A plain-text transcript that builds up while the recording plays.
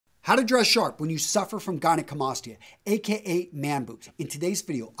How to dress sharp when you suffer from gynecomastia, aka man boobs. In today's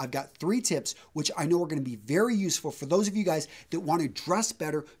video, I've got 3 tips which I know are going to be very useful for those of you guys that want to dress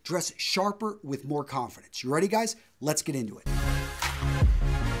better, dress sharper with more confidence. You ready, guys? Let's get into it.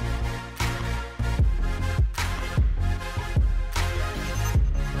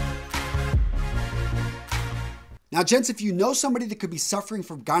 Now, gents, if you know somebody that could be suffering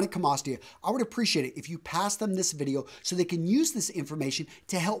from gynecomastia, I would appreciate it if you pass them this video so they can use this information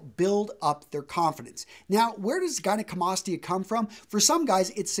to help build up their confidence. Now, where does gynecomastia come from? For some guys,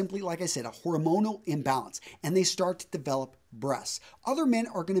 it's simply, like I said, a hormonal imbalance, and they start to develop breasts. Other men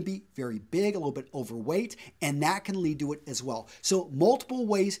are going to be very big, a little bit overweight, and that can lead to it as well. So multiple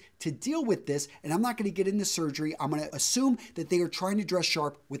ways to deal with this, and I'm not going to get into surgery. I'm going to assume that they are trying to dress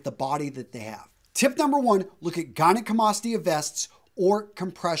sharp with the body that they have. Tip number 1, look at gynecomastia vests or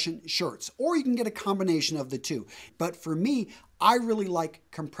compression shirts, or you can get a combination of the two. But for me, I really like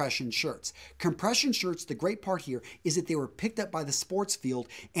compression shirts. Compression shirts, the great part here is that they were picked up by the sports field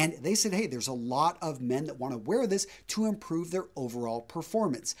and they said, hey, there's a lot of men that want to wear this to improve their overall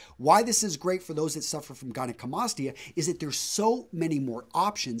performance. Why this is great for those that suffer from gynecomastia is that there's so many more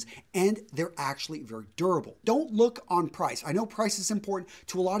options and they're actually very durable. Don't look on price. I know price is important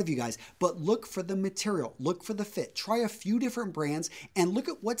to a lot of you guys, but look for the material, look for the fit. Try a few different brands and look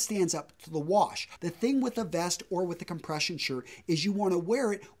at what stands up to the wash. The thing with a vest or with a compression shirt is you want to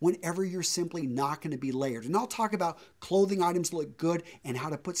wear it whenever you're simply not going to be layered. And I'll talk about clothing items that look good and how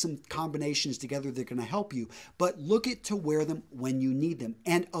to put some combinations together that are going to help you. But look at to wear them when you need them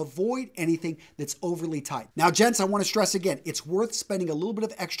and avoid anything that's overly tight. Now, gents, I want to stress again, it's worth spending a little bit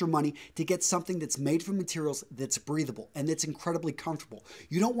of extra money to get something that's made from materials that's breathable and that's incredibly comfortable.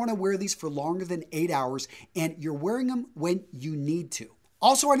 You don't want to wear these for longer than 8 hours, and you're wearing them when you need to.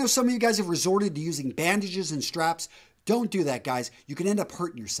 Also, I know some of you guys have resorted to using bandages and straps. Don't do that, guys. You can end up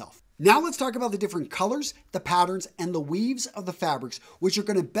hurting yourself. Now let's talk about the different colors, the patterns, and the weaves of the fabrics, which are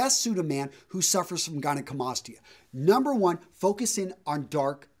going to best suit a man who suffers from gynecomastia. Number 1, focus in on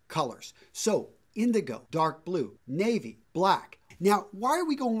dark colors. So indigo, dark blue, navy, black. Now, why are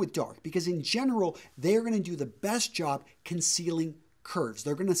we going with dark? Because in general, they're going to do the best job concealing curves.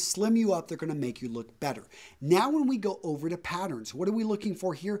 They're going to slim you up. They're going to make you look better. Now, when we go over to patterns, what are we looking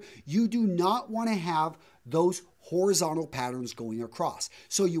for here? You do not want to have those horizontal patterns going across.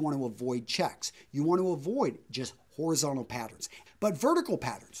 So you want to avoid checks. You want to avoid just horizontal patterns. But vertical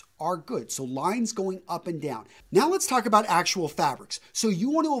patterns are good. So lines going up and down. Now let's talk about actual fabrics. So you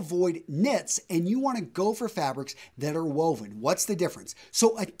want to avoid knits and you want to go for fabrics that are woven. What's the difference?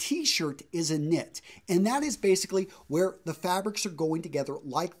 So a t-shirt is a knit, and that is basically where the fabrics are going together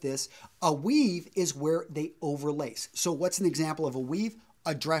like this. A weave is where they overlace. So what's an example of a weave?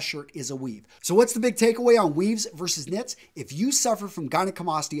 A dress shirt is a weave. So what's the big takeaway on weaves versus knits? If you suffer from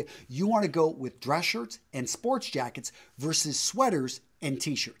gynecomastia, you want to go with dress shirts and sports jackets versus sweaters and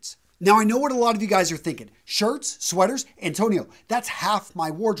t-shirts. Now, I know what a lot of you guys are thinking. Shirts, sweaters, Antonio, that's half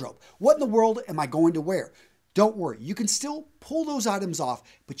my wardrobe. What in the world am I going to wear? Don't worry, you can still pull those items off,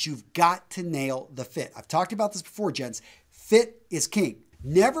 but you've got to nail the fit. I've talked about this before, gents. Fit is king.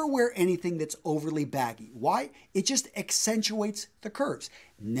 Never wear anything that's overly baggy. Why? It just accentuates the curves.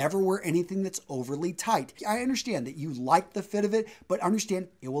 Never wear anything that's overly tight. I understand that you like the fit of it, but understand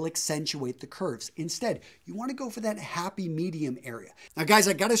it will accentuate the curves. Instead, you want to go for that happy medium area. Now, guys,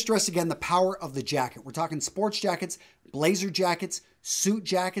 I got to stress again the power of the jacket. We're talking sports jackets, blazer jackets, suit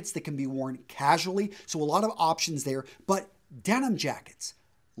jackets that can be worn casually. So a lot of options there, but denim jackets,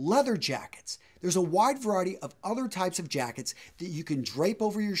 leather jackets. There's a wide variety of other types of jackets that you can drape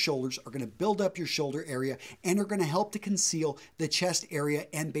over your shoulders, are going to build up your shoulder area, and are going to help to conceal the chest area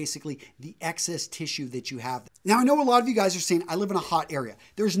and basically the excess tissue that you have. Now, I know a lot of you guys are saying, I live in a hot area.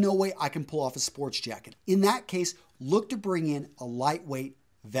 There's no way I can pull off a sports jacket. In that case, look to bring in a lightweight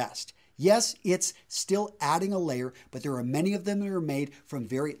vest. Yes, it's still adding a layer, but there are many of them that are made from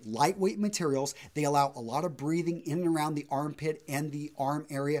very lightweight materials. They allow a lot of breathing in and around the armpit and the arm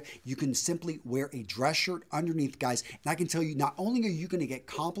area. You can simply wear a dress shirt underneath, guys. And I can tell you, not only are you going to get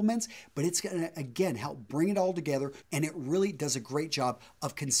compliments, but it's going to, again, help bring it all together. And it really does a great job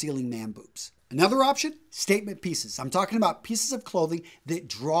of concealing man boobs. Another option, statement pieces. I'm talking about pieces of clothing that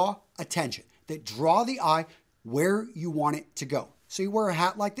draw attention, that draw the eye where you want it to go. So you wear a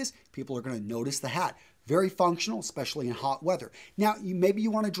hat like this, people are going to notice the hat. Very functional, especially in hot weather. Now, maybe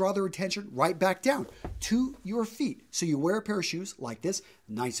you want to draw their attention right back down to your feet. So you wear a pair of shoes like this,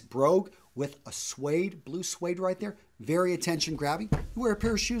 nice brogue with a suede, blue suede right there, very attention grabbing. You wear a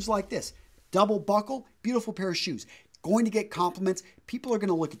pair of shoes like this, double buckle, beautiful pair of shoes. Going to get compliments. People are going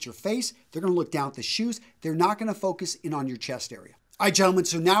to look at your face. They're going to look down at the shoes. They're not going to focus in on your chest area. All right, gentlemen,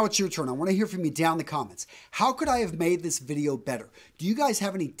 so now it's your turn. I want to hear from you down in the comments. How could I have made this video better? Do you guys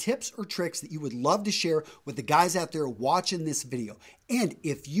have any tips or tricks that you would love to share with the guys out there watching this video? And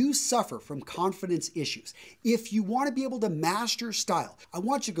if you suffer from confidence issues, if you want to be able to master style, I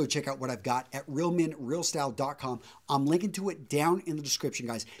want you to go check out what I've got at realmenrealstyle.com. I'm linking to it down in the description,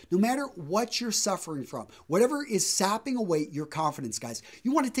 guys. No matter what you're suffering from, whatever is sapping away your confidence, guys,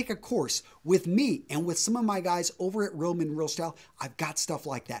 you want to take a course with me and with some of my guys over at Real Men Real Style. I've got stuff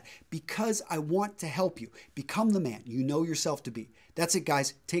like that because I want to help you become the man you know yourself to be. That's it,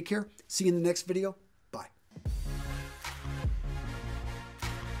 guys. Take care. See you in the next video.